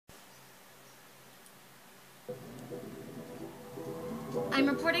I'm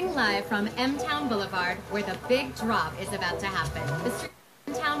reporting live from M-Town Boulevard, where the big drop is about to happen. The street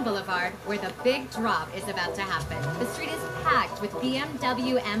M-Town Boulevard, where the big drop is about to happen. The street is packed with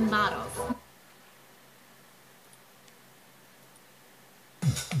BMW M models.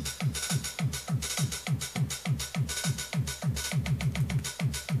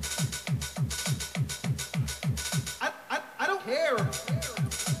 I don't care.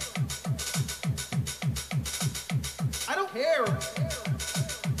 I don't care.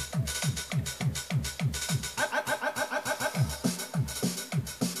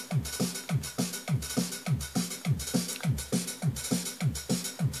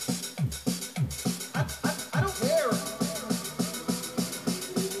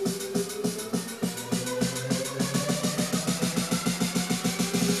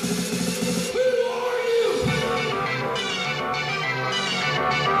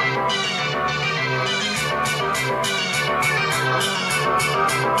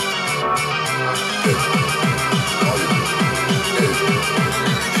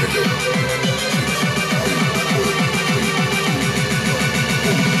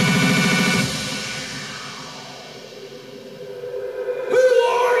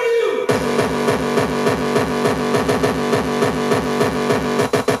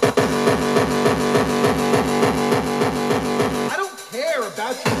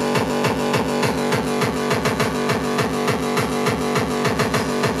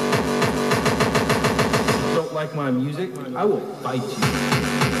 Like my music, I will fight you.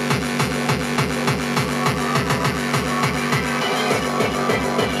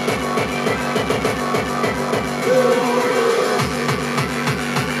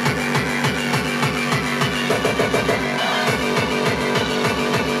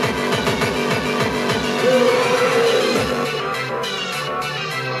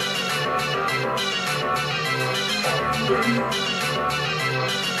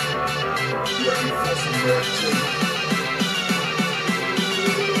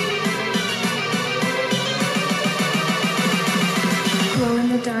 Glow in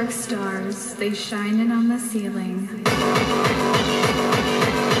the dark stars, they shine in on the ceiling.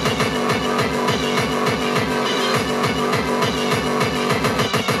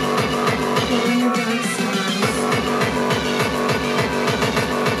 Glow in the dark stars.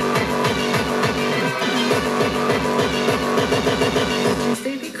 As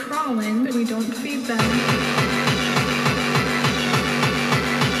they be crawling, we don't feed them.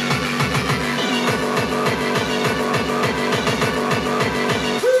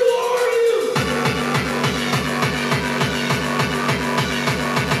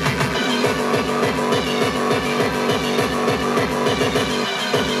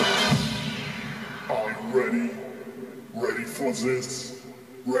 Ready for this?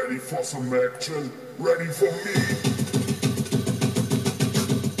 Ready for some action? Ready for me?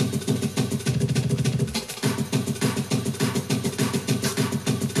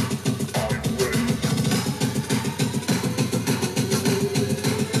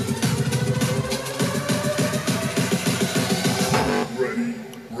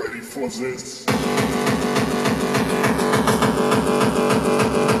 Ready for this?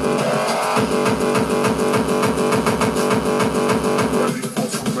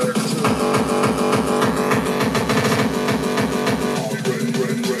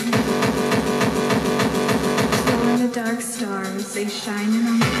 Dark stars, they shine in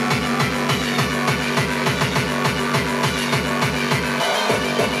on the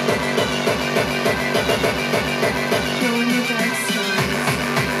glow in the dark stars.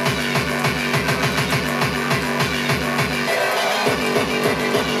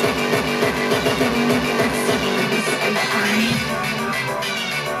 Glow in the dark stars, they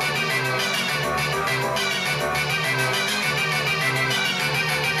shine.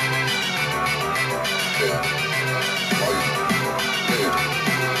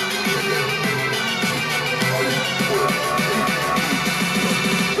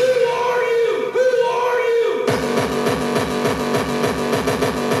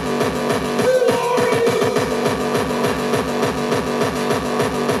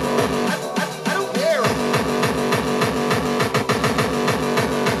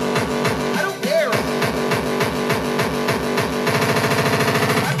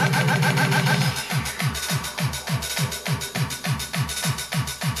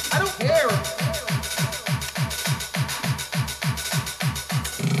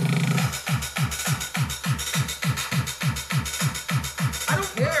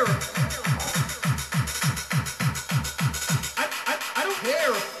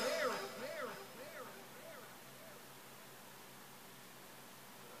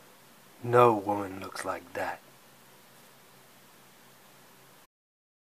 No woman looks like that.